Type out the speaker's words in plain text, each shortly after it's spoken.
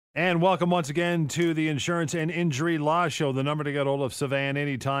And welcome once again to the Insurance and Injury Law Show. The number to get hold of Savan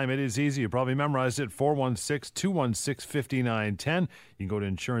anytime. It is easy. You probably memorized it, 416-216-5910. You can go to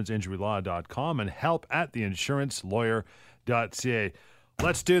insuranceinjurylaw.com and help at theinsurancelawyer.ca.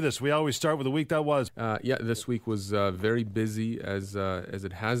 Let's do this. We always start with the week that was. This week was very busy as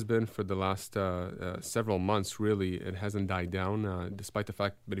it has been for the last several months, really. It hasn't died down, despite the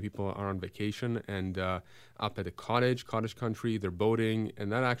fact many people are on vacation and up at the cottage country, they're boating.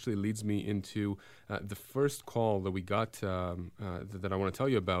 And that actually leads me into the first call that we got that I want to tell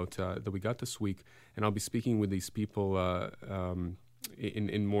you about that we got this week. And I'll be speaking with these people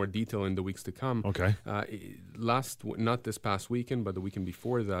in more detail in the weeks to come. Okay. Not this past weekend, but the weekend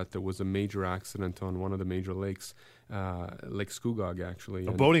before that, there was a major accident on one of the major lakes, Lake Scugog, actually.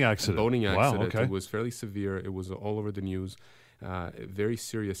 A boating accident. A boating accident. Wow, okay. It was fairly severe. It was all over the news. Very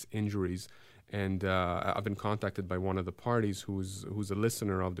serious injuries. And I've been contacted by one of the parties who's a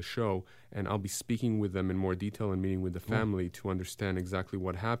listener of the show, and I'll be speaking with them in more detail and meeting with the family to understand exactly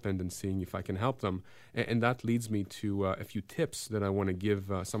what happened and seeing if I can help them. And that leads me to a few tips that I want to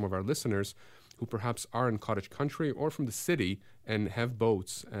give some of our listeners who perhaps are in cottage country or from the city and have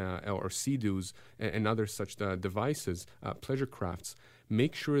boats or sea-doos and other such devices, pleasure crafts.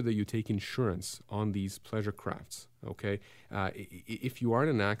 Make sure that you take insurance on these pleasure crafts, okay? If you are in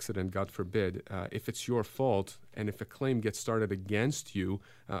an accident, God forbid, if it's your fault and if a claim gets started against you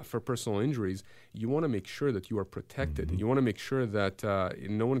for personal injuries, you want to make sure that you are protected. Mm-hmm. You want to make sure that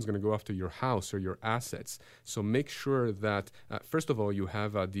no one is going to go after your house or your assets. So make sure that, first of all, you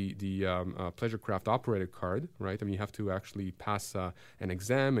have the pleasure craft operator card, right? I mean, you have to actually pass an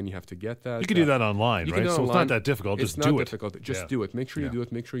exam and you have to get that. You can do that online, right? So it's not that difficult. It's Just do not it. difficult. Just do it. Make sure you do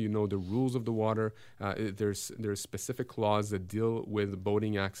it. Make sure you know the rules of the water. There's specific laws that deal with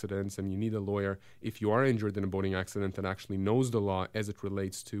boating accidents, and you need a lawyer if you are injured in a boating accident that actually knows the law as it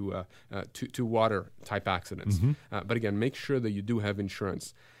relates to water type accidents. Mm-hmm. But again, make sure that you do have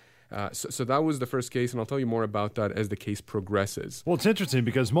insurance. So that was the first case, and I'll tell you more about that as the case progresses. Well, it's interesting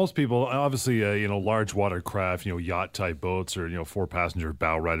because most people, obviously, large watercraft, yacht-type boats or, 4-passenger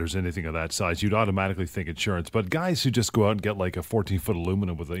bow riders, anything of that size, you'd automatically think insurance. But guys who just go out and get like a 14-foot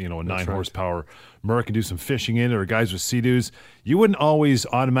aluminum with a 9-horsepower Merc and do some fishing in it, or guys with Sea-Doos, you wouldn't always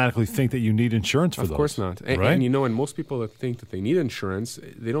automatically think that you need insurance for those. Of course not. Right? And most people that think that they need insurance,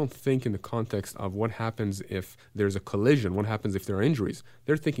 they don't think in the context of what happens if there's a collision, what happens if there are injuries.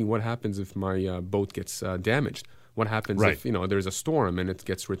 They're thinking, what happens if my boat gets damaged? What happens if there's a storm and it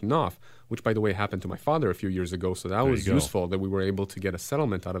gets written off, which, by the way, happened to my father a few years ago. So that was useful that we were able to get a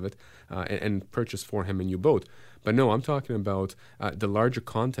settlement out of it and purchase for him a new boat. But no, I'm talking about the larger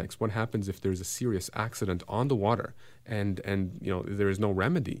context. What happens if there's a serious accident on the water and there is no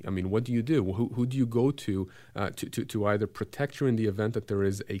remedy? I mean, what do you do? Who do you go to either protect you in the event that there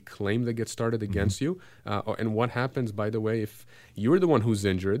is a claim that gets started against you? And what happens, by the way, if you're the one who's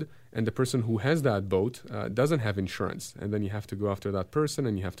injured and the person who has that boat doesn't have insurance, and then you have to go after that person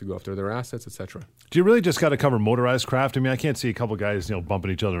and you have to go after their assets, etc. Do you really just got to cover motorized craft? I mean, I can't see a couple guys,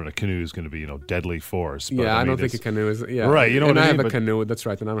 bumping each other in a canoe is going to be, deadly force. But, I don't think a canoe is. Yeah, right. You know and what I mean? have a canoe. That's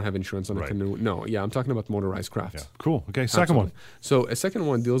right. And I don't have insurance on a canoe. No. Yeah, I'm talking about motorized crafts. Yeah. Cool. Okay. Second one. So a second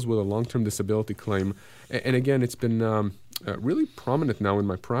one deals with a long-term disability claim, and again, it's been really prominent now in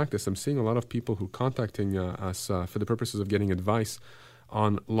my practice. I'm seeing a lot of people who are contacting us for the purposes of getting advice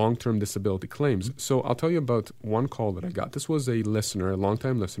on long-term disability claims. So I'll tell you about one call that I got. This was a listener, a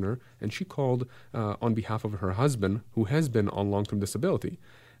long-time listener, and she called on behalf of her husband, who has been on long-term disability.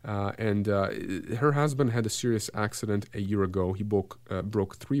 And her husband had a serious accident a year ago. He broke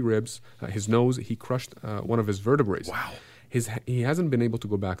 3 ribs, his nose. He crushed one of his vertebrae. Wow. He hasn't been able to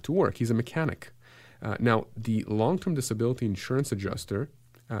go back to work. He's a mechanic. Now, the long-term disability insurance adjuster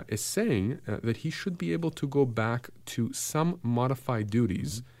is saying that he should be able to go back to some modified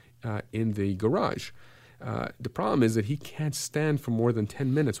duties in the garage. The problem is that he can't stand for more than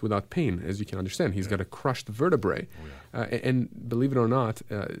 10 minutes without pain, as you can understand. He's got a crushed vertebrae. And believe it or not,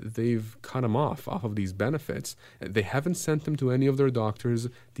 they've cut him off of these benefits. They haven't sent him to any of their doctors.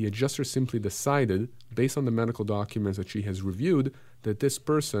 The adjuster simply decided, based on the medical documents that she has reviewed, that this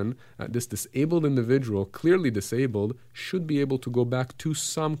person, this disabled individual, clearly disabled, should be able to go back to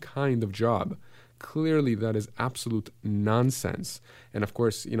some kind of job. Clearly, that is absolute nonsense. And of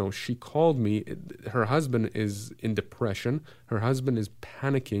course, she called me. Her husband is in depression. Her husband is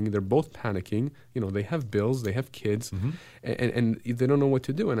panicking. They're both panicking. They have bills. They have kids. Mm-hmm. And they don't know what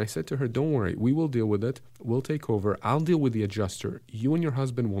to do. And I said to her, don't worry. We will deal with it. We'll take over. I'll deal with the adjuster. You and your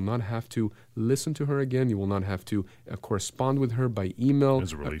husband will not have to listen to her again. You will not have to correspond with her by email,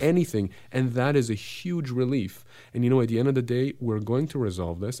 anything. And that is a huge relief. And at the end of the day, we're going to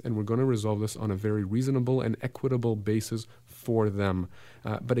resolve this, and we're going to resolve this on a very reasonable and equitable basis for them.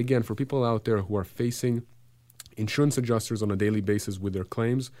 But again, for people out there who are facing insurance adjusters on a daily basis with their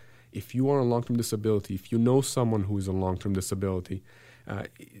claims, if you are on long-term disability, if you know someone who is on long-term disability,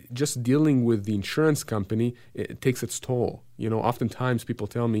 just dealing with the insurance company, it takes its toll. Oftentimes people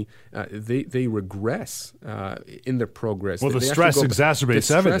tell me they regress in their progress. Well, the stress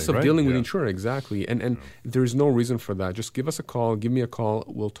exacerbates everything, the stress of dealing with insurance, exactly. And there's no reason for that. Just give us a call, give me a call.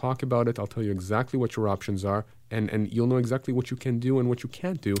 We'll talk about it. I'll tell you exactly what your options are. And you'll know exactly what you can do and what you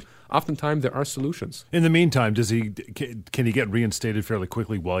can't do. Oftentimes, there are solutions. In the meantime, can he get reinstated fairly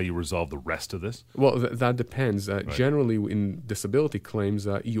quickly while you resolve the rest of this? Well, that depends. Generally, in disability claims,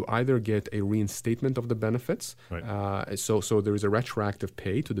 you either get a reinstatement of the benefits, so there is a retroactive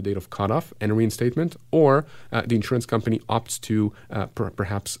pay to the date of cutoff and a reinstatement, or the insurance company opts to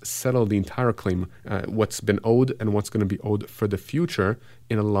perhaps settle the entire claim, what's been owed and what's going to be owed for the future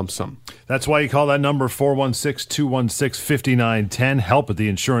in a lump sum. That's why you call that number 416-216-5910, help at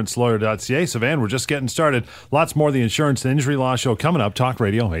theinsurancelawyer.ca. Sivan, we're just getting started. Lots more of the Insurance and Injury Law Show coming up. Talk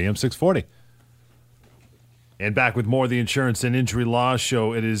Radio, AM 640. And back with more of the Insurance and Injury Law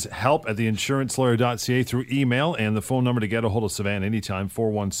Show. It is help at theinsurancelawyer.ca through email, and the phone number to get a hold of Sivan anytime,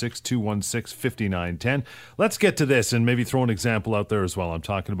 416-216-5910. Let's get to this and maybe throw an example out there as well. I'm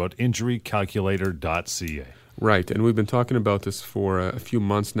talking about injurycalculator.ca. Right, and we've been talking about this for a few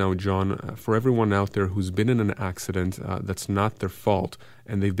months now, John. For everyone out there who's been in an accident that's not their fault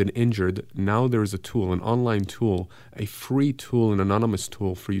and they've been injured, now there is a tool, an online tool, a free tool, an anonymous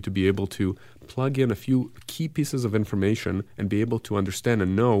tool for you to be able to plug in a few key pieces of information and be able to understand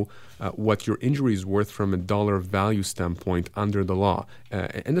and know what your injury is worth from a dollar value standpoint under the law.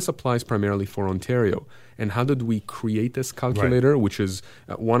 And this applies primarily for Ontario. And how did we create this calculator, which is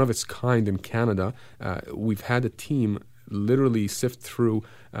one of its kind in Canada? We've had a team literally sift through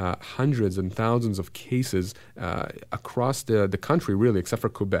hundreds and thousands of cases across the country, really, except for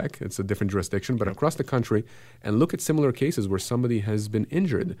Quebec. It's a different jurisdiction, but across the country, and look at similar cases where somebody has been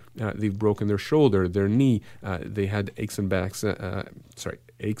injured. They've broken their shoulder, their knee, they had aches and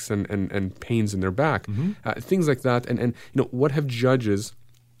pains in their back, things like that. And what have judges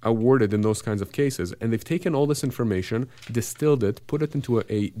awarded in those kinds of cases? And they've taken all this information, distilled it, put it into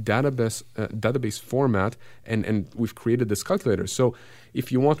a database format, and we've created this calculator. So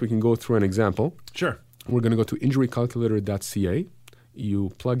if you want, we can go through an example. Sure. We're going to go to injurycalculator.ca.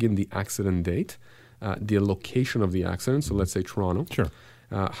 You plug in the accident date, the location of the accident, so let's say Toronto. Sure.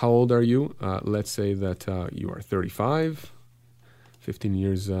 How old are you? Let's say that you are 35, 15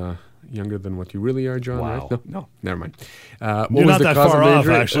 years younger than what you really are, John. Wow. Right? No, never mind. You're not that far off,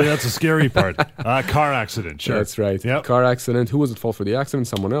 actually. That's a scary part. Car accident, sure. That's right. Yep. Car accident. Who was at fault for the accident?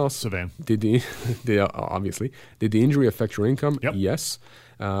 Someone else. Sivan. Obviously. Did the injury affect your income? Yep. Yes.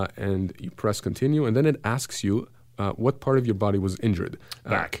 And you press continue, and then it asks you what part of your body was injured.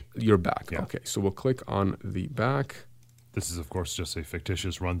 Back. Your back. Yeah. Okay, so we'll click on the back. This is, of course, just a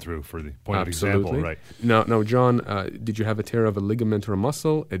fictitious run-through for the point Absolutely. of example, right? Now, John, did you have a tear of a ligament or a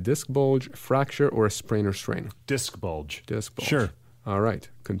muscle, a disc bulge, fracture, or a sprain or strain? Disc bulge. Disc bulge. Sure. All right,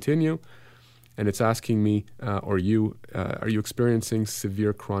 continue. And it's asking me, are you experiencing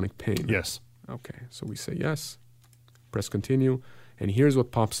severe chronic pain? Yes. Okay, so we say yes. Press continue. And here's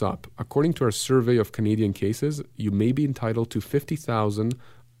what pops up. According to our survey of Canadian cases, you may be entitled to $50,000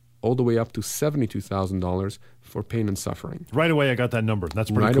 all the way up to $72,000 for pain and suffering. Right away, I got that number. That's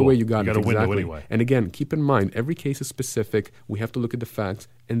pretty right cool. Right away, you got it. You got a window exactly. anyway. And again, keep in mind, every case is specific. We have to look at the facts.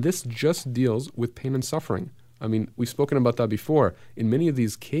 And this just deals with pain and suffering. I mean, we've spoken about that before. In many of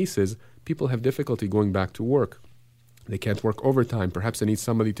these cases, people have difficulty going back to work. They can't work overtime. Perhaps they need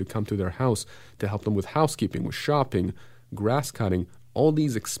somebody to come to their house to help them with housekeeping, with shopping, grass cutting. All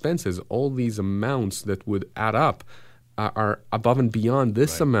these expenses, all these amounts that would add up are above and beyond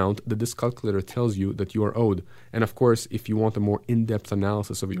this amount that this calculator tells you that you are owed. And of course, if you want a more in-depth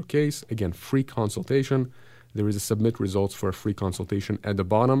analysis of your case, again, free consultation. There is a submit results for a free consultation at the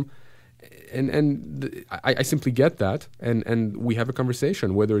bottom. And I simply get that, and we have a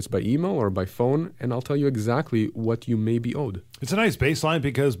conversation, whether it's by email or by phone, and I'll tell you exactly what you may be owed. It's a nice baseline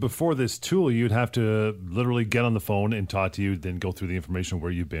because before this tool, you'd have to literally get on the phone and talk to you, then go through the information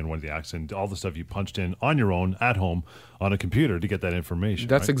where you've been, when the accident, all the stuff you punched in on your own at home on a computer to get that information.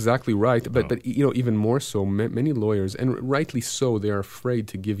 That's exactly right. But even more so, many lawyers, and rightly so, they are afraid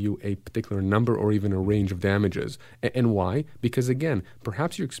to give you a particular number or even a range of damages. And why? Because again,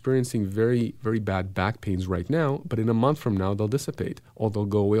 perhaps you're experiencing very, very bad back pains right now, but in a month from now, they'll dissipate or they'll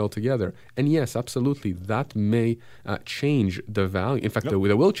go away altogether. And yes, absolutely, that may change the value. In fact, they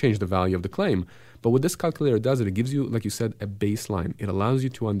will change the value of the claim. But what this calculator does is it gives you, like you said, a baseline. It allows you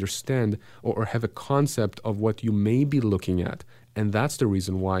to understand or have a concept of what you may be looking at. And that's the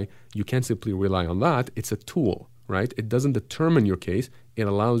reason why you can't simply rely on that. It's a tool, right? It doesn't determine your case. It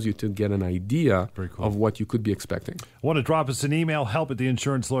allows you to get an idea of what you could be expecting. Want to drop us an email,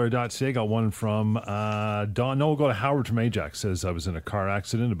 help@theinsurancelawyer.ca. Got one from Don. No, we'll go to Howard from Ajax. Says, I was in a car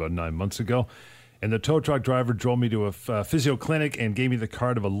accident about 9 months ago, and the tow truck driver drove me to a physio clinic and gave me the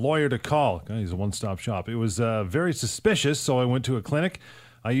card of a lawyer to call. He's a one-stop shop. It was very suspicious, so I went to a clinic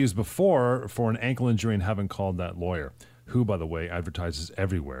I used before for an ankle injury and haven't called that lawyer, who, by the way, advertises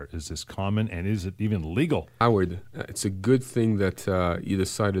everywhere. Is this common, and is it even legal? Howard, it's a good thing that you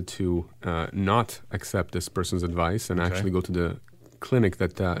decided to not accept this person's advice and actually go to the clinic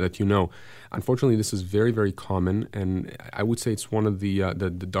that you know. Unfortunately, this is very, very common, and I would say it's one of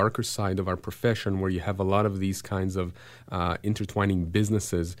the darker side of our profession, where you have a lot of these kinds of intertwining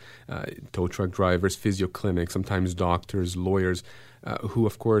businesses, tow truck drivers, physio clinics, sometimes doctors, lawyers, who,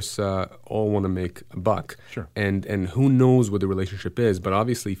 of course, all want to make a buck. Sure. And who knows what the relationship is. But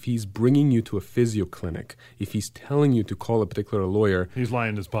obviously, if he's bringing you to a physio clinic, if he's telling you to call a particular lawyer, he's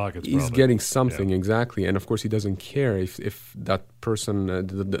lying in his pockets. He's probably getting something, exactly. And, of course, he doesn't care if that person,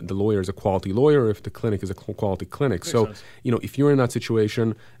 the lawyer is a quality lawyer, or if the clinic is a quality clinic. Makes so, sense. If you're in that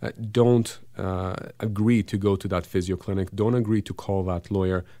situation, don't agree to go to that physio clinic. Don't agree to call that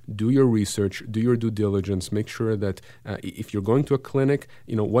lawyer. Do your research. Do your due diligence. Make sure that if you're going to a clinic,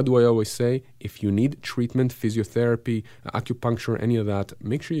 what do I always say? If you need treatment, physiotherapy, acupuncture, any of that,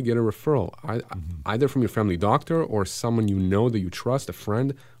 make sure you get a referral, either from your family doctor or someone you know that you trust, a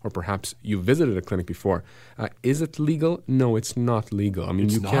friend, or perhaps you visited a clinic before. Is it legal? No, it's not legal. I mean,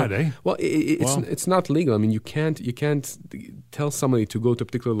 it's you not, can't. eh? Well, it's not legal. I mean, you can't tell somebody to go to a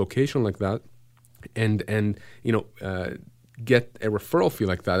particular location like that, and get a referral fee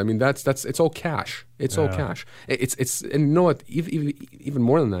like that. I mean, that's it's all cash. It's all cash. It's and you know what? Even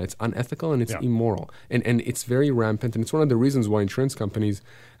more than that, it's unethical and it's immoral, and it's very rampant. And it's one of the reasons why insurance companies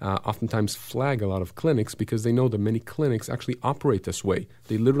oftentimes flag a lot of clinics, because they know that many clinics actually operate this way.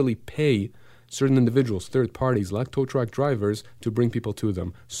 They literally pay certain individuals, third parties, like tow truck drivers, to bring people to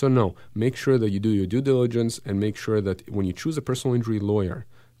them. So no, make sure that you do your due diligence, and make sure that when you choose a personal injury lawyer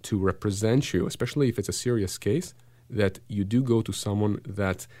to represent you, especially if it's a serious case, that you do go to someone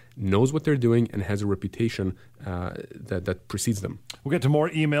that knows what they're doing and has a reputation that precedes them. We'll get to more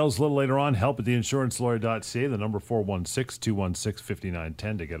emails a little later on. help@theinsurancelawyer.ca, the number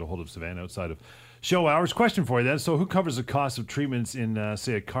 416-216-5910 to get a hold of Savannah outside of show hours. Question for you then. So who covers the cost of treatments in,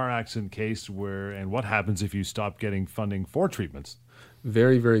 say, a car accident case, and what happens if you stop getting funding for treatments?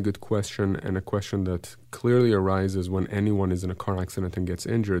 Very, very good question, and a question that clearly arises when anyone is in a car accident and gets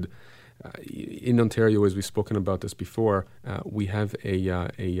injured. In Ontario, as we've spoken about this before, we have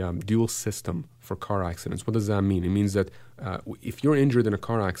a dual system for car accidents. What does that mean? It means that if you're injured in a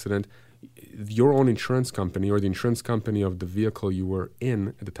car accident, your own insurance company or the insurance company of the vehicle you were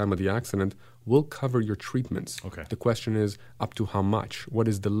in at the time of the accident will cover your treatments. Okay. The question is, up to how much? What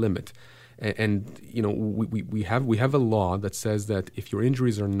is the limit? And we have a law that says that if your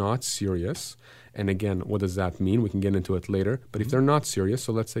injuries are not serious, and again, what does that mean? We can get into it later. But if they're not serious,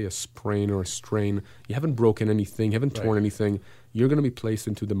 so let's say a sprain or a strain, you haven't broken anything, you haven't torn anything, you're going to be placed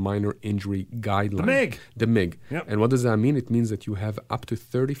into the minor injury guideline. The MIG. The MIG. Yep. And what does that mean? It means that you have up to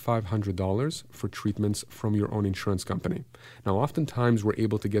 $3,500 for treatments from your own insurance company. Now, oftentimes we're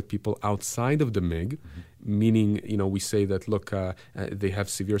able to get people outside of the MIG, meaning, we say that, look, they have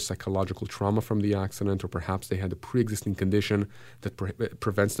severe psychological trauma from the accident, or perhaps they had a pre-existing condition that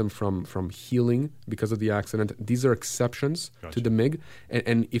prevents them from healing because of the accident. These are exceptions to the MIG.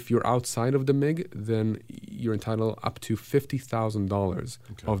 And if you're outside of the MIG, then you're entitled up to $50,000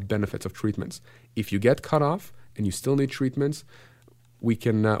 of benefits of treatments. If you get cut off and you still need treatments, we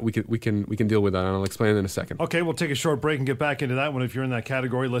can deal with that, and I'll explain it in a second. Okay, we'll take a short break and get back into that one. If you're in that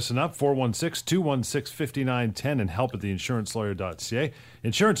category, listen up. 416-216-5910 and help@theinsurancelawyer.ca.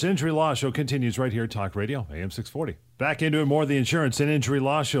 Insurance and Injury Law Show continues right here at Talk Radio, AM 640. Back into it more, the Insurance and Injury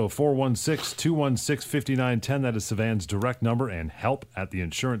Law Show, 416-216-5910. That is Savannah's direct number, and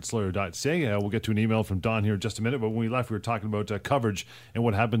help@theinsurancelawyer.ca. We'll get to an email from Don here in just a minute, but when we left, we were talking about coverage and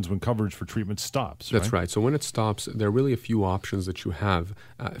what happens when coverage for treatment stops. That's right. So when it stops, there are really a few options that you have.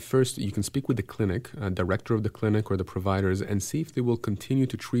 First, you can speak with the clinic, director of the clinic or the providers, and see if they will continue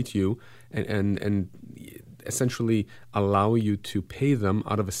to treat you, and essentially allow you to pay them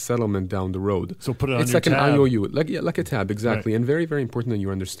out of a settlement down the road. So put it on it's your like tab. an IOU, like a tab, exactly. Right. And very, very important that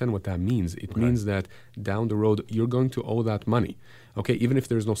you understand what that means. It means that down the road, you're going to owe that money. Okay, even if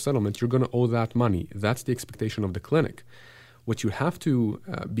there's no settlement, you're going to owe that money. That's the expectation of the clinic. What you have to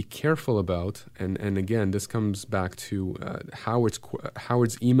be careful about, and again, this comes back to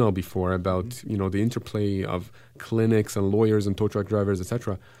Howard's email before about the interplay of clinics and lawyers and tow truck drivers,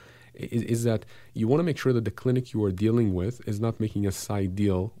 etc., is that you want to make sure that the clinic you are dealing with is not making a side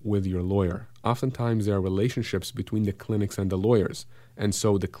deal with your lawyer. Oftentimes, there are relationships between the clinics and the lawyers. And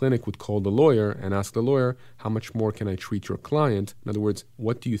so the clinic would call the lawyer and ask the lawyer, how much more can I treat your client? In other words,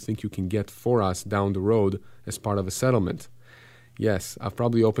 what do you think you can get for us down the road as part of a settlement? Yes, I've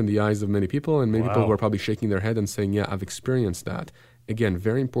probably opened the eyes of many people, and many people who are probably shaking their head and saying, yeah, I've experienced that. Again,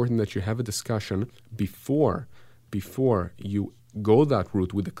 very important that you have a discussion before you go that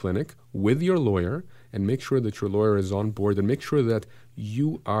route with the clinic, with your lawyer, and make sure that your lawyer is on board, and make sure that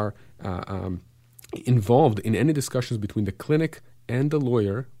you are involved in any discussions between the clinic and the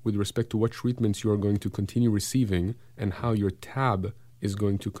lawyer with respect to what treatments you are going to continue receiving and how your tab is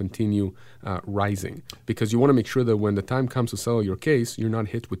going to continue rising. Because you want to make sure that when the time comes to settle your case, you're not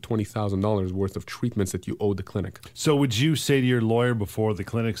hit with $20,000 worth of treatments that you owe the clinic. So would you say to your lawyer before the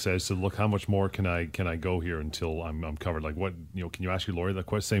clinic says, so look, how much more can I go here until I'm covered? Like what, can you ask your lawyer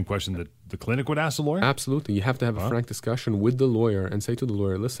the same question that the clinic would ask the lawyer? Absolutely. You have to have a frank discussion with the lawyer and say to the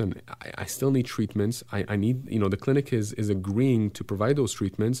lawyer, listen, I still need treatments. I need, the clinic is agreeing to provide those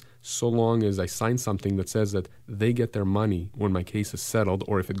treatments so long as I sign something that says that they get their money when my case is settled,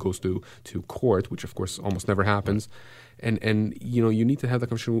 or if it goes to court, which of course almost never happens. And you need to have that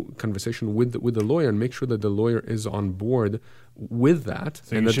conversation with the lawyer and make sure that the lawyer is on board with that.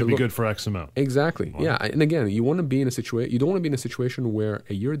 So and you that should be good for X amount. Exactly. Wow. Yeah. And again, you want to be in a situation. You don't want to be in a situation where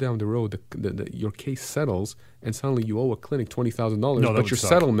a year down the road, your case settles and suddenly you owe a clinic $20,000, but your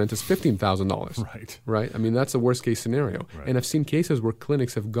settlement is $15,000. Right. Right. I mean, that's a worst case scenario. Right. And I've seen cases where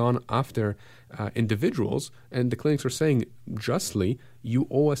clinics have gone after individuals, and the clinics are saying justly, you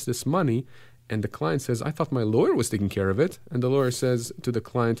owe us this money. And the client says, I thought my lawyer was taking care of it. And the lawyer says to the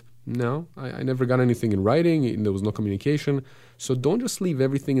client, no, I never got anything in writing. And there was no communication. So don't just leave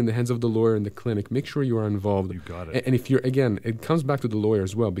everything in the hands of the lawyer in the clinic. Make sure you are involved. You got it. And if you're, again, it comes back to the lawyer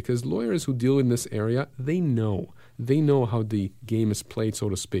as well, because lawyers who deal in this area, they know how the game is played, so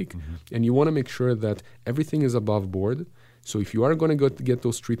to speak. Mm-hmm. And you want to make sure that everything is above board. So if you are going to go to get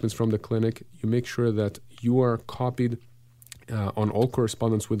those treatments from the clinic, you make sure that you are copied on all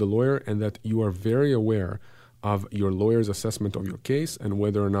correspondence with the lawyer, and that you are very aware of your lawyer's assessment of your case and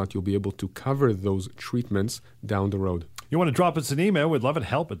whether or not you'll be able to cover those treatments down the road. You want to drop us an email? We'd love it.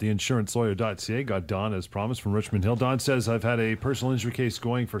 Help at theinsurancelawyer.ca. Got Don, as promised, from Richmond Hill. Don says, I've had a personal injury case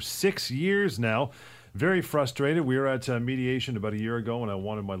going for 6 years now. Very frustrated. We were at mediation about a year ago, and I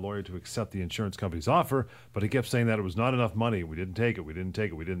wanted my lawyer to accept the insurance company's offer, but he kept saying that it was not enough money. We didn't take it. We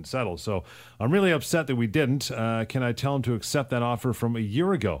didn't settle. So I'm really upset that we didn't. Can I tell him to accept that offer from a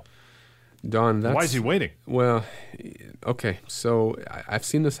year ago? Don, why is he waiting? Well, okay. So I've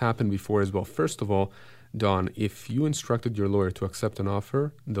seen this happen before as well. First of all, Don, if you instructed your lawyer to accept an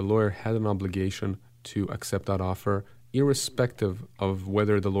offer, the lawyer had an obligation to accept that offer, irrespective of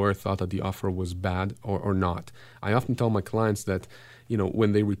whether the lawyer thought that the offer was bad or not. I often tell my clients that,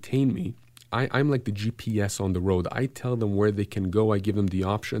 when they retain me, I'm like the GPS on the road. I tell them where they can go. I give them the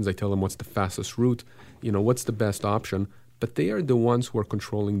options. I tell them what's the fastest route, what's the best option. But they are the ones who are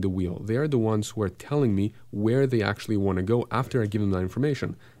controlling the wheel. They are the ones who are telling me where they actually want to go after I give them that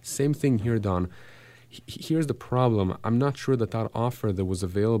information. Same thing here, Don. Here's the problem. I'm not sure that offer that was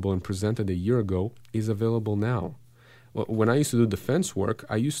available and presented a year ago is available now. When I used to do defense work,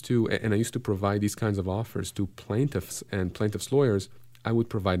 I used to provide these kinds of offers to plaintiffs and plaintiffs' lawyers. I would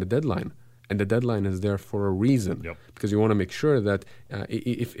provide a deadline, and the deadline is there for a reason. Yep. Because you want to make sure that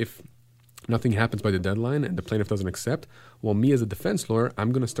if nothing happens by the deadline and the plaintiff doesn't accept, well, me as a defense lawyer,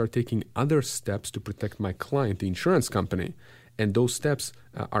 I'm going to start taking other steps to protect my client, the insurance company. And those steps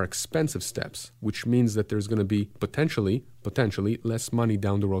are expensive steps, which means that there's going to be potentially less money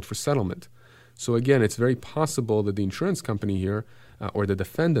down the road for settlement. So again, it's very possible that the insurance company here or the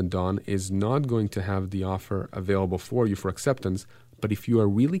defendant, Don, is not going to have the offer available for you for acceptance. But if you are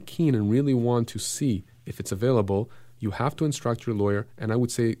really keen and really want to see if it's available, you have to instruct your lawyer, and I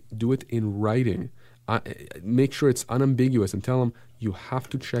would say do it in writing. Make sure it's unambiguous and tell them you have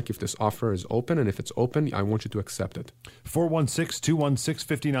to check if this offer is open, and if it's open, I want you to accept it.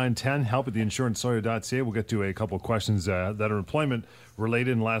 416-216-5910, help at theinsurancelawyer.ca. We'll get to a couple of questions that are employment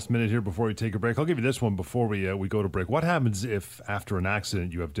related in the last minute here before we take a break. I'll give you this one before we go to break. What happens if after an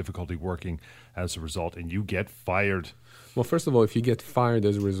accident you have difficulty working as a result and you get fired? Well, first of all, if you get fired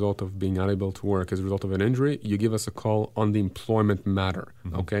as a result of being unable to work as a result of an injury, you give us a call on the employment matter,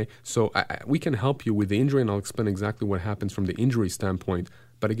 okay? So we can help you with the injury, and I'll explain exactly what happens from the injury standpoint.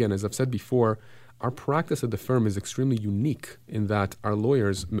 But again, as I've said before, our practice at the firm is extremely unique in that our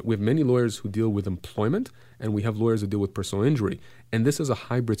lawyers, we have many lawyers who deal with employment, and we have lawyers who deal with personal injury. And this is a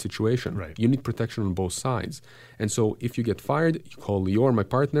hybrid situation. Right. You need protection on both sides. And so if you get fired, you call Lior, my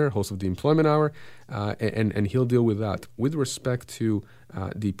partner, host of the Employment Hour, and he'll deal with that. With respect to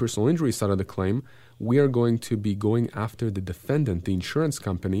the personal injury side of the claim, we are going to be going after the defendant, the insurance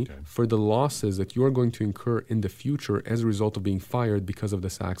company, for the losses that you are going to incur in the future as a result of being fired because of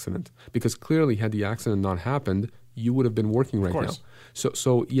this accident. Because clearly, had the accident not happened, you would have been working right now.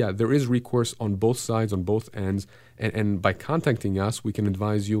 So yeah, there is recourse on both sides, on both ends. And by contacting us, we can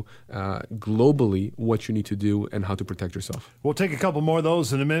advise you globally what you need to do and how to protect yourself. We'll take a couple more of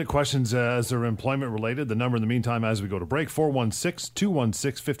those in a minute. Questions as they're employment related. The number in the meantime as we go to break,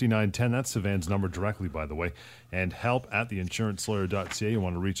 416-216-5910. That's Sivan's number directly, by the way. And help at theinsurancelawyer.ca. You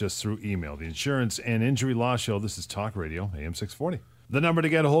want to reach us through email. The Insurance and Injury Law Show. This is Talk Radio, AM 640. The number to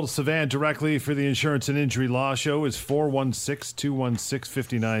get a hold of Sivan directly for the Insurance and Injury Law Show is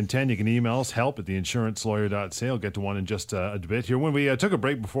 416-216-5910. You can email us, help at theinsurancelawyer.ca. I'll get to one in just a bit here. When we took a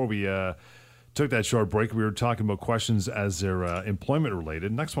break, before we took that short break, we were talking about questions as they're employment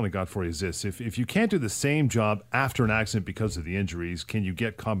related. Next one I got for you is this. If you can't do the same job after an accident because of the injuries, can you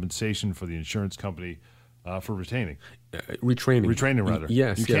get compensation for the insurance company for retaining? Retraining, rather.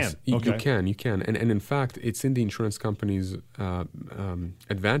 Yes, you yes. can. You can. And in fact, it's in the insurance company's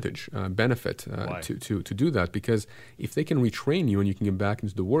advantage, benefit to do that, because if they can retrain you and you can get back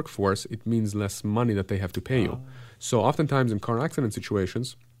into the workforce, it means less money that they have to pay you. So oftentimes in car accident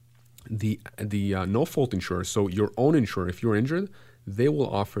situations, the no-fault insurer, so your own insurer, if you're injured, they will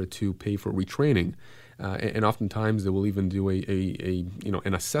offer to pay for retraining. And oftentimes they will even do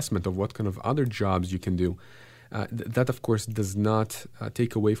an assessment of what kind of other jobs you can do. That, of course, does not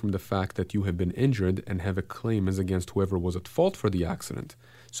take away from the fact that you have been injured and have a claim as against whoever was at fault for the accident.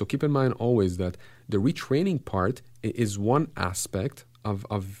 So keep in mind always that the retraining part is one aspect of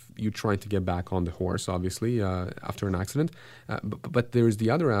you trying to get back on the horse, obviously, after an accident. But there is the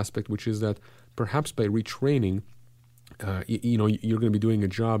other aspect, which is that perhaps by retraining, you're going to be doing a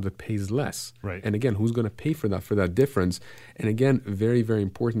job that pays less. Right. And again, who's going to pay for that difference? And again, very, very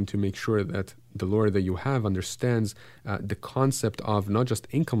important to make sure that the lawyer that you have understands the concept of not just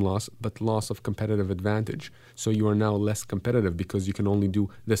income loss, but loss of competitive advantage. So you are now less competitive because you can only do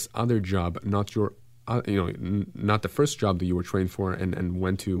this other job, not your not the first job that you were trained for and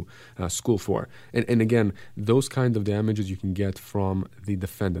went to school for. And again, those kind of damages you can get from the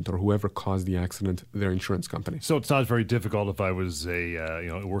defendant or whoever caused the accident, their insurance company. So it's not very difficult if I was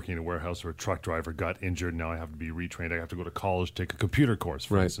working in a warehouse or a truck driver, got injured, now I have to be retrained. I have to go to college, take a computer course,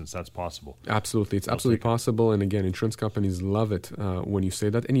 for instance. That's possible. Absolutely. It's absolutely possible. And again, insurance companies love it when you say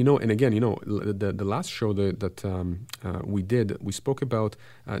that. And the last show that we did, we spoke about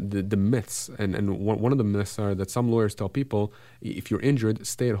the myths. And one of the myths are that some lawyers tell people, if you're injured,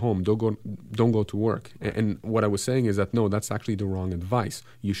 stay at home, don't go to work. And what I was saying is that, no, that's actually the wrong advice.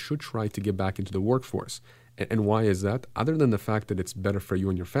 You should try to get back into the workforce. And why is that? Other than the fact that it's better for you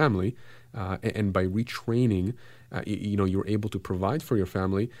and your family, and by retraining, you're able to provide for your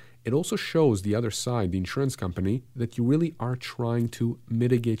family, it also shows the other side, the insurance company, that you really are trying to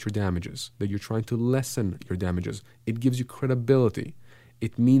mitigate your damages, that you're trying to lessen your damages. It gives you credibility.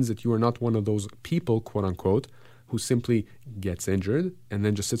 It means that you are not one of those people, quote unquote, who simply gets injured and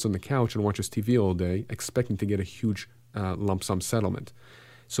then just sits on the couch and watches TV all day, expecting to get a huge lump sum settlement.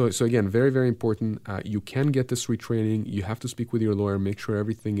 So again, very, very important. You can get this retraining. You have to speak with your lawyer, make sure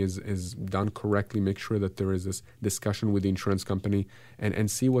everything is done correctly, make sure that there is this discussion with the insurance company and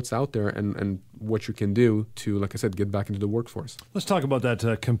see what's out there and what you can do to, like I said, get back into the workforce. Let's talk about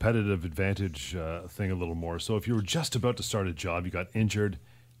that competitive advantage thing a little more. So if you were just about to start a job, you got injured,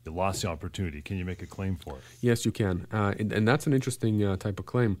 you lost the opportunity. Can you make a claim for it? Yes, you can. And that's an interesting type of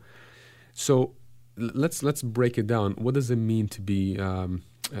claim. So let's break it down. What does it mean to be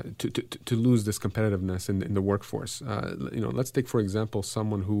to lose this competitiveness in the workforce? Let's take, for example,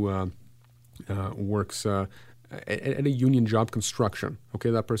 someone who works at a union job, construction.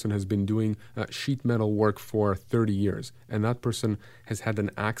 Okay, that person has been doing sheet metal work for 30 years, and that person has had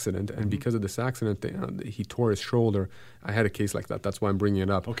an accident, and because of this accident, he tore his shoulder. I had a case like that. That's why I'm bringing it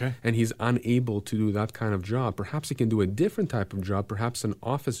up. Okay. And he's unable to do that kind of job. Perhaps he can do a different type of job, perhaps an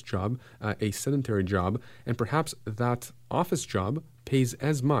office job, a sedentary job, and perhaps that office job pays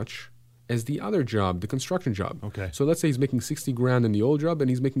as much as the other job, the construction job. Okay. So let's say he's making 60 grand in the old job and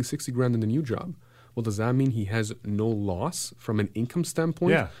he's making 60 grand in the new job. Well, does that mean he has no loss from an income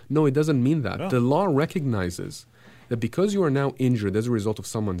standpoint? Yeah. No, it doesn't mean that. No. The law recognizes that because you are now injured as a result of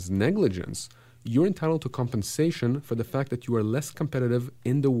someone's negligence, you're entitled to compensation for the fact that you are less competitive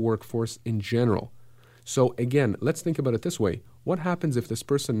in the workforce in general. So again, let's think about it this way. What happens if this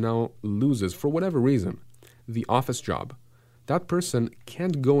person now loses, for whatever reason, the office job? That person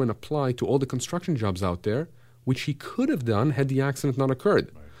can't go and apply to all the construction jobs out there, which he could have done had the accident not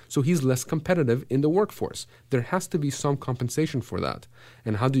occurred. Right. So he's less competitive in the workforce. There has to be some compensation for that.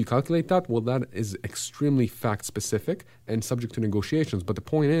 And how do you calculate that? Well, that is extremely fact-specific and subject to negotiations. But the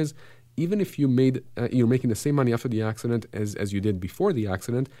point is, even if you're making the same money after the accident as you did before the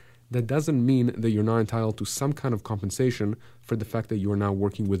accident, that doesn't mean that you're not entitled to some kind of compensation for the fact that you are now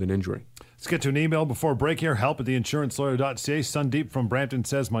working with an injury. Let's get to an email before break here. Help at theinsurancelawyer.ca. Sandeep from Brampton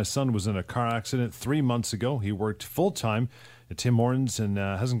says, my son was in a car accident 3 months ago. He worked full-time at Tim Hortons and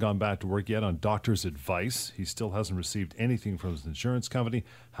hasn't gone back to work yet on doctor's advice. He still hasn't received anything from his insurance company.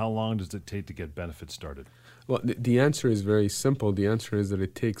 How long does it take to get benefits started? Well, the answer is very simple. The answer is that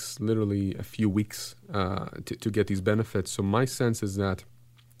it takes literally a few weeks to get these benefits. So my sense is that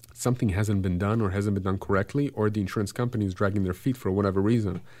something hasn't been done or hasn't been done correctly, or the insurance company is dragging their feet for whatever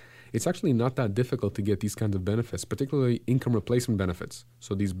reason. It's actually not that difficult to get these kinds of benefits, particularly income replacement benefits.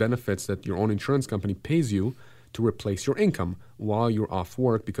 So these benefits that your own insurance company pays you to replace your income while you're off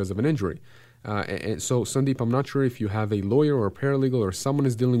work because of an injury. And so, Sandeep, I'm not sure if you have a lawyer or a paralegal or someone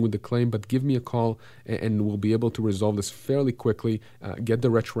is dealing with the claim, but give me a call and we'll be able to resolve this fairly quickly, get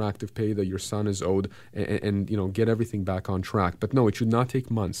the retroactive pay that your son is owed, and get everything back on track. But no, it should not take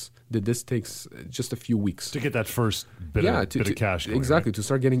months. This takes just a few weeks. To get that first bit of cash going, exactly, right? To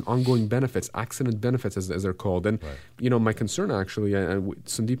start getting ongoing benefits, accident benefits as they're called. And, my concern actually,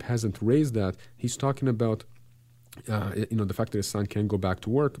 Sandeep hasn't raised that. He's talking about the fact that his son can't go back to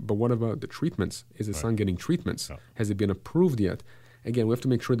work, but what about the treatments? Is his son getting treatments? No. Has it been approved yet? Again, we have to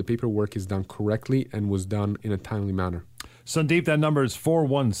make sure the paperwork is done correctly and was done in a timely manner. Sandeep, that number is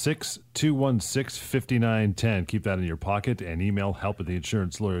 416-216-5910. Keep that in your pocket and email help at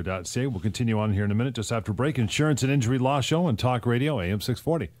theinsurancelawyer.ca. We'll continue on here in a minute just after break. Insurance and Injury Law Show on Talk Radio, AM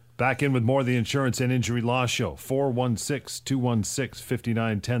 640. Back in with more of the Insurance and Injury Law Show.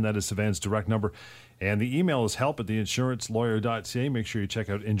 416-216-5910. That is Savannah's direct number. And the email is help at theinsurancelawyer.ca. Make sure you check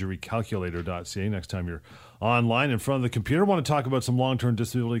out injurycalculator.ca next time you're online in front of the computer. I want to talk about some long-term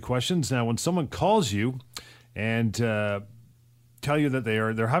disability questions. Now, when someone calls you and tell you that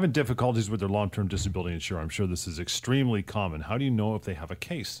they're having difficulties with their long-term disability insurance, I'm sure this is extremely common. How do you know if they have a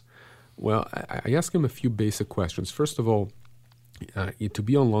case? Well, I ask them a few basic questions. First of all, to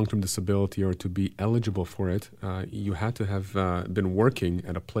be on long-term disability or to be eligible for it, you had to have been working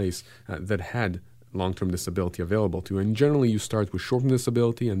at a place that had long-term disability available to you. And generally you start with short-term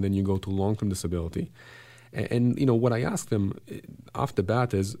disability and then you go to long-term disability. And what I ask them off the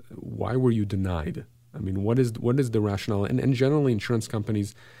bat is, why were you denied? I mean, what is the rationale? And generally insurance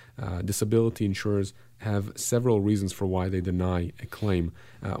companies, disability insurers have several reasons for why they deny a claim.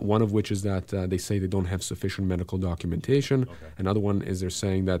 One of which is that they say they don't have sufficient medical documentation. Okay. Another one is they're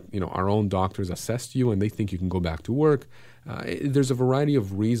saying that our own doctors assessed you and they think you can go back to work. There's a variety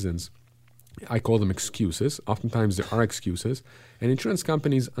of reasons. I call them excuses. Oftentimes there are excuses. And insurance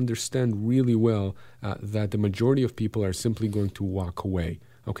companies understand really well that the majority of people are simply going to walk away.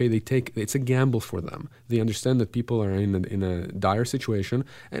 Okay, it's a gamble for them. They understand that people are in a dire situation,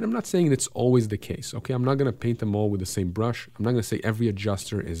 and I'm not saying it's always the case. Okay, I'm not going to paint them all with the same brush. I'm not going to say every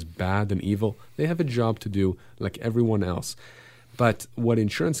adjuster is bad and evil. They have a job to do like everyone else. But what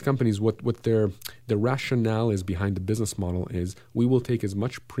insurance companies, what the rationale is behind the business model is, we will take as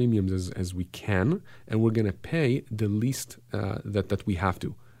much premiums as we can, and we're going to pay the least that we have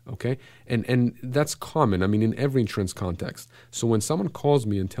to. Okay, and that's common. I mean, in every insurance context. So when someone calls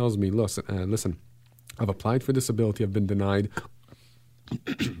me and tells me, listen, I've applied for disability, I've been denied,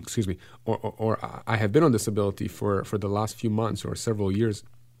 excuse me, or I have been on disability for the last few months or several years,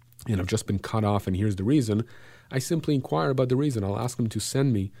 and I've just been cut off, and here's the reason. I simply inquire about the reason. I'll ask them to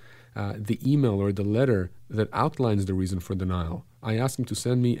send me the email or the letter that outlines the reason for denial. I ask them to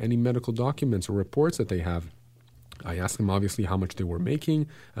send me any medical documents or reports that they have I ask them obviously how much they were making.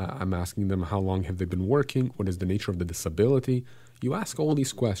 I'm asking them how long have they been working, what is the nature of the disability. You ask all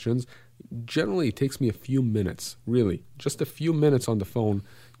these questions. Generally, it takes me a few minutes, really, just a few minutes on the phone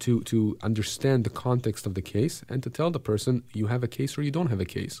to understand the context of the case and to tell the person you have a case or you don't have a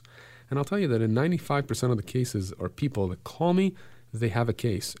case. And I'll tell you that in 95% of the cases or people that call me, they have a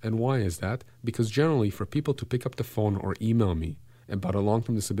case. And why is that? Because generally, for people to pick up the phone or email me about a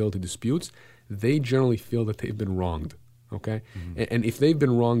long-term disability disputes, they generally feel that they've been wronged, okay? Mm-hmm. And if they've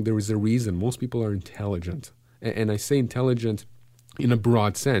been wronged, there is a reason. Most people are intelligent. And I say intelligent in a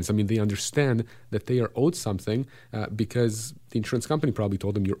broad sense. I mean, they understand that they are owed something because the insurance company probably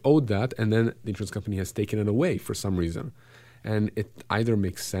told them you're owed that, and then the insurance company has taken it away for some reason. And it either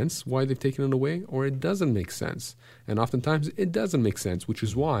makes sense why they've taken it away, or it doesn't make sense. And oftentimes, it doesn't make sense, which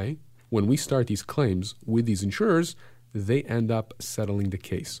is why when we start these claims with these insurers, they end up settling the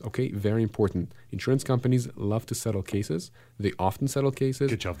case. Okay, very important. Insurance companies love to settle cases. They often settle cases.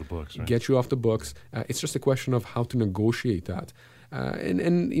 Get you off the books, right? Get you off the books. It's just a question of how to negotiate that.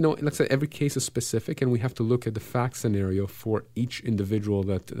 And you know, let's say every case is specific, and we have to look at the fact scenario for each individual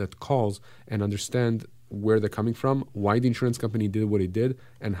that calls and understand where they're coming from, why the insurance company did what it did,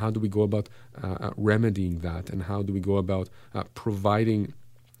 and how do we go about remedying that, and how do we go about providing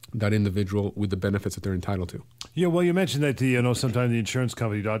that individual with the benefits that they're entitled to. Yeah, well, you mentioned that sometimes the insurance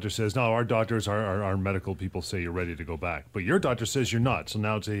company doctor says, no, our doctors, our medical people say you're ready to go back. But your doctor says you're not. So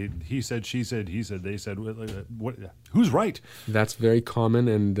now it's a he said, she said, he said, they said. What? Who's right? That's very common.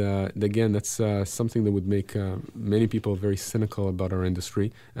 And again, that's something that would make many people very cynical about our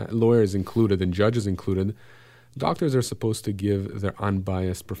industry, lawyers included and judges included. Doctors are supposed to give their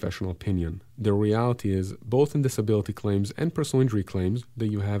unbiased professional opinion. The reality is, both in disability claims and personal injury claims, that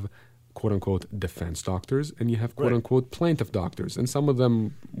you have quote-unquote defense doctors and you have quote-unquote plaintiff doctors. And some of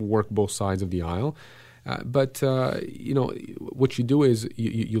them work both sides of the aisle. But what you do is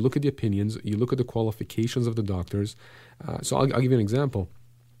you look at the opinions, you look at the qualifications of the doctors. So I'll give you an example.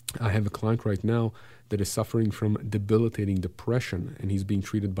 I have a client right now that is suffering from debilitating depression, and he's being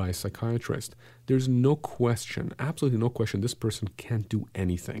treated by a psychiatrist. There's no question, absolutely no question, this person can't do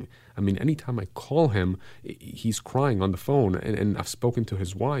anything. I mean, anytime I call him, he's crying on the phone, and I've spoken to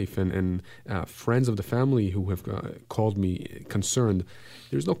his wife and friends of the family who have called me concerned.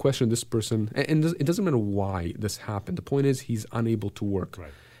 There's no question this person, and it doesn't matter why this happened. The point is he's unable to work.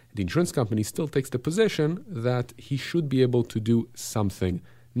 Right. The insurance company still takes the position that he should be able to do something.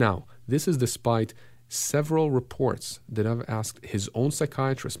 Now, this is despite several reports that I've asked his own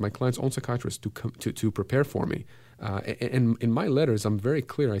psychiatrist, my client's own psychiatrist, to prepare for me. And in my letters, I'm very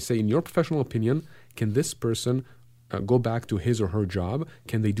clear. I say, in your professional opinion, can this person go back to his or her job?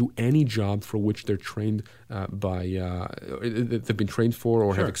 Can they do any job for which they're trained they've been trained for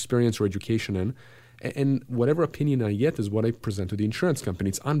or have experience or education in? And whatever opinion I get is what I present to the insurance company.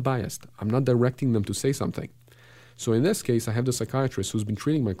 It's unbiased. I'm not directing them to say something. So in this case, I have the psychiatrist who's been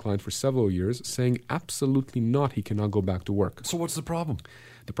treating my client for several years saying absolutely not, he cannot go back to work. So what's the problem?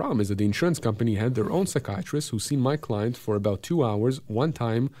 The problem is that the insurance company had their own psychiatrist who's seen my client for about 2 hours, one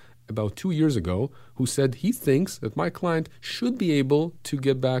time about 2 years ago, who said he thinks that my client should be able to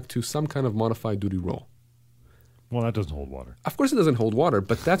get back to some kind of modified duty role. Well, that doesn't hold water. Of course it doesn't hold water,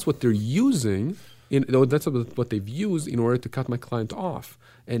 but that's what they're using. That's what they've used in order to cut my client off.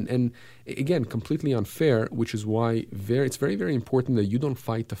 And again, completely unfair, which is why it's very, very important that you don't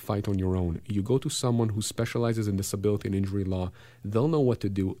fight the fight on your own. You go to someone who specializes in disability and injury law. They'll know what to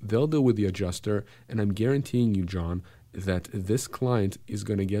do. They'll deal with the adjuster. And I'm guaranteeing you, John, that this client is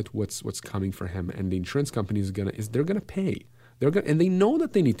going to get what's coming for him. And the insurance company they're going to pay. And they know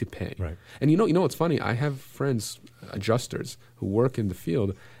that they need to pay. Right. And you know what's funny? I have friends, adjusters, who work in the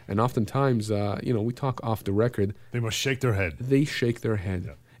field, and oftentimes, we talk off the record. They must shake their head. They shake their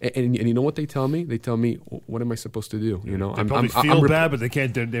head. Yeah. And you know what they tell me? They tell me, what am I supposed to do? They probably feel bad, but they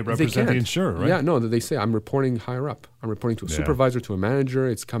can't. They represent the insurer, right? Yeah, no, they say, I'm reporting higher up. I'm reporting to a supervisor, to a manager.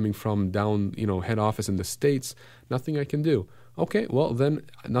 It's coming from down, head office in the States. Nothing I can do. Okay, well, then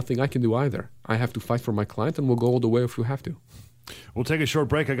nothing I can do either. I have to fight for my client, and we'll go all the way if we have to. We'll take a short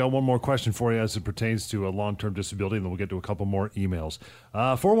break. I got one more question for you as it pertains to a long-term disability, and then we'll get to a couple more emails.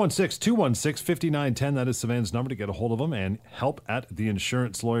 416-216-5910. That is Savannah's number to get a hold of them, and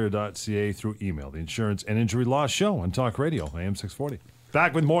help@theinsurancelawyer.ca through email. The Insurance and Injury Law Show on Talk Radio, AM 640.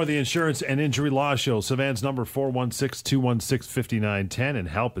 Back with more of the Insurance and Injury Law Show. Savannah's number 416-216-5910 and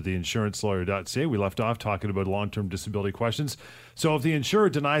help@theinsurancelawyer.ca. We left off talking about long-term disability questions. So if the insurer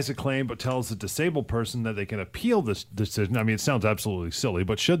denies a claim but tells the disabled person that they can appeal this decision, I mean, it sounds absolutely silly,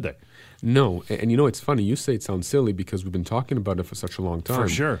 but should they? No, and it's funny. You say it sounds silly because we've been talking about it for such a long time. For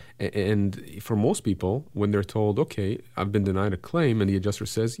sure. And for most people, when they're told, okay, I've been denied a claim, and the adjuster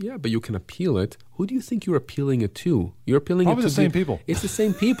says, yeah, but you can appeal it, who do you think you're appealing it to? You're appealing Probably it to the same people. It's the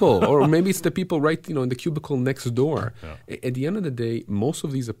same people. Or maybe it's the people right in the cubicle next door. Yeah. At the end of the day, most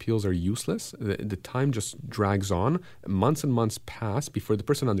of these appeals are useless. The time just drags on. Months and months pass before the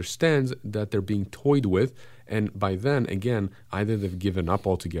person understands that they're being toyed with. And by then, again, either they've given up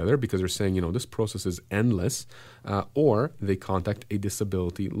altogether because they're saying, this process is endless, or they contact a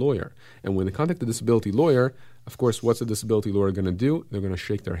disability lawyer. And when they contact a disability lawyer, of course, what's a disability lawyer going to do? They're going to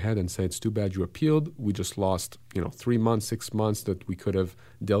shake their head and say, it's too bad you appealed. We just lost, 3 months, 6 months that we could have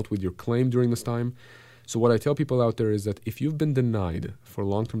dealt with your claim during this time. So what I tell people out there is that if you've been denied for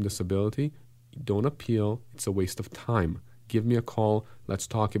long-term disability, don't appeal. It's a waste of time. Give me a call. Let's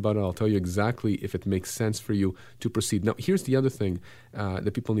talk about it. I'll tell you exactly if it makes sense for you to proceed. Now, here's the other thing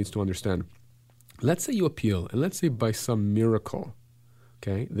that people need to understand. Let's say you appeal, and let's say by some miracle,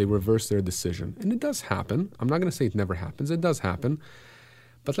 okay, they reverse their decision. And it does happen. I'm not going to say it never happens. It does happen.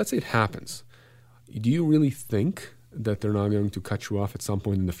 But let's say it happens. Do you really think that they're not going to cut you off at some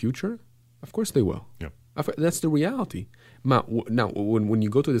point in the future? Of course they will. Yeah. That's the reality. Now, when you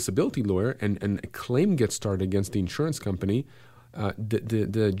go to a disability lawyer and a claim gets started against the insurance company,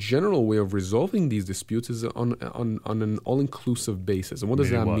 the general way of resolving these disputes is on an all-inclusive basis. And what does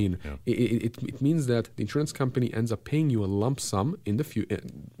that mean? Yeah. It means that the insurance company ends up paying you a lump sum in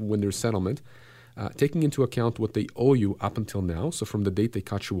when there's settlement, taking into account what they owe you up until now. So from the date they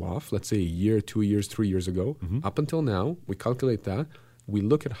cut you off, let's say a year, 2 years, 3 years ago, up until now, we calculate that. We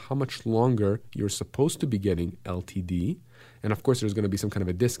look at how much longer you're supposed to be getting LTD. And of course, there's going to be some kind of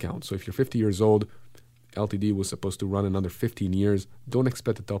a discount. So if you're 50 years old, LTD was supposed to run another 15 years. Don't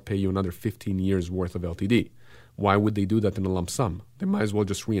expect that they'll pay you another 15 years worth of LTD. Why would they do that in a lump sum? They might as well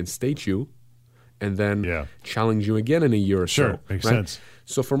just reinstate you and then challenge you again in a year or so. Sure, makes sense.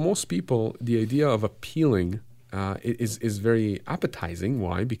 So for most people, the idea of appealing is very appetizing.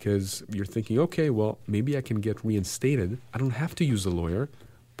 Why? Because you're thinking, okay, well, maybe I can get reinstated. I don't have to use a lawyer.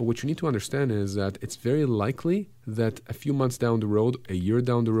 But what you need to understand is that it's very likely that a few months down the road, a year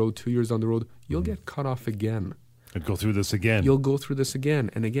down the road, 2 years down the road, you'll get cut off again. And go through this again. You'll go through this again.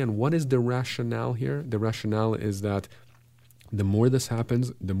 And again, what is the rationale here? The rationale is that the more this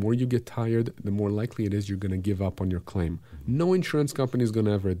happens, the more you get tired, the more likely it is you're going to give up on your claim. No insurance company is going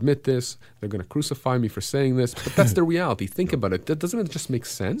to ever admit this. They're going to crucify me for saying this. But that's the reality. Think about it. Doesn't it just make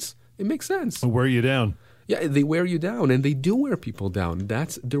sense? It makes sense. Wear you down. Yeah, they wear you down, and they do wear people down.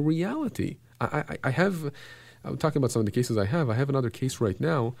 That's the reality. I'm talking about some of the cases I have. I have another case right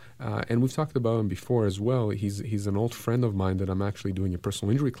now, and we've talked about him before as well. He's an old friend of mine that I'm actually doing a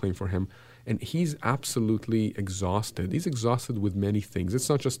personal injury claim for him, and he's absolutely exhausted. He's exhausted with many things. It's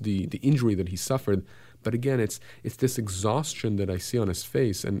not just the injury that he suffered, but again, it's this exhaustion that I see on his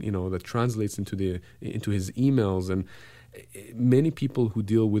face, and that translates into his emails. And many people who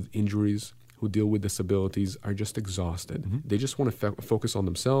deal with injuries, who deal with disabilities, are just exhausted. Mm-hmm. They just want to focus on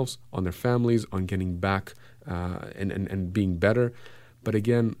themselves, on their families, on getting back and being better. But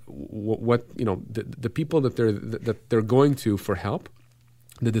again, the people that they're going to for help,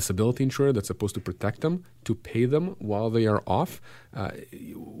 the disability insurer that's supposed to protect them, to pay them while they are off,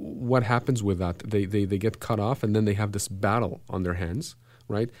 what happens with that? They get cut off, and then they have this battle on their hands,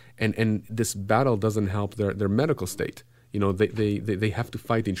 right? And this battle doesn't help their medical state. They have to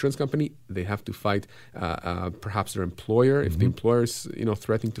fight the insurance company. They have to fight perhaps their employer if the employer is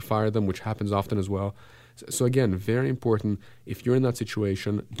threatening to fire them, which happens often as well. So again, very important. If you're in that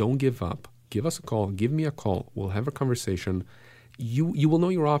situation, don't give up. Give us a call. Give me a call. We'll have a conversation. You will know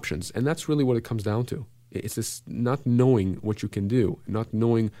your options, and that's really what it comes down to. It's just not knowing what you can do, not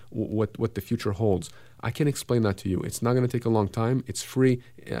knowing what the future holds. I can explain that to you. It's not going to take a long time. It's free,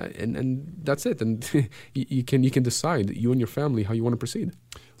 and that's it. And you can decide, you and your family, how you want to proceed.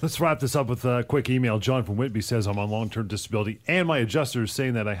 Let's wrap this up with a quick email. John from Whitby says, I'm on long-term disability, and my adjuster is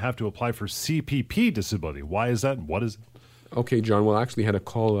saying that I have to apply for CPP disability. Why is that, and what is it? Okay, John. Well, I actually had a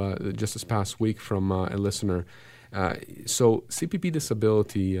call just this past week from a listener. So CPP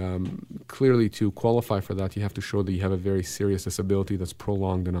disability, clearly to qualify for that, you have to show that you have a very serious disability that's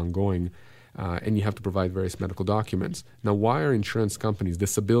prolonged and ongoing, and you have to provide various medical documents. Now, why are insurance companies,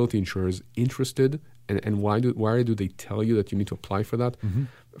 disability insurers, interested, and why do they tell you that you need to apply for that? Mm-hmm.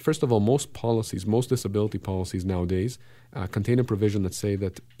 First of all, most disability policies nowadays contain a provision that say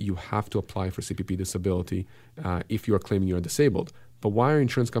that you have to apply for CPP disability if you are claiming you are disabled. But why are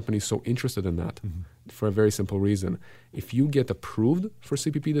insurance companies so interested in that? For a very simple reason. If you get approved for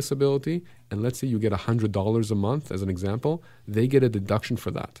CPP disability, and let's say you get $100 a month, as an example, they get a deduction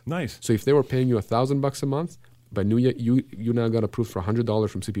for that. Nice. So if they were paying you $1,000 a month, but you now got approved for $100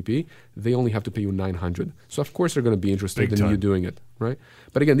 from CPP, they only have to pay you $900. So of course they're going to be interested in you doing it, right?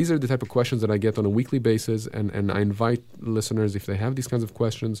 But again, these are the type of questions that I get on a weekly basis, and I invite listeners, if they have these kinds of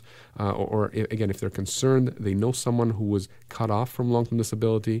questions, or again, if they're concerned, they know someone who was cut off from long-term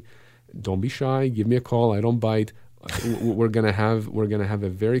disability, don't be shy. Give me a call. I don't bite. We're gonna have a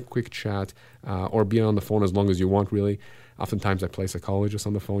very quick chat, or be on the phone as long as you want. Really, oftentimes I play psychologist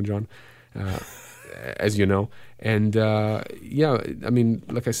on the phone, John. As you know. And I mean,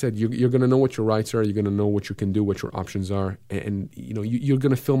 like I said, you're going to know what your rights are. You're going to know what you can do, what your options are. And you're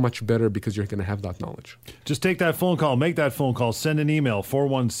going to feel much better because you're going to have that knowledge. Just take that phone call, make that phone call, send an email,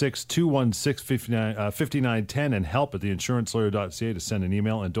 416-216-5910 and help at theinsurancelawyer.ca to send an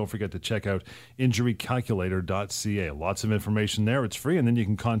email. And don't forget to check out injurycalculator.ca. Lots of information there. It's free. And then you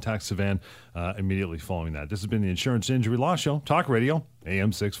can contact Sivan immediately following that. This has been the Insurance Injury Law Show, Talk Radio,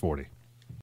 AM 640.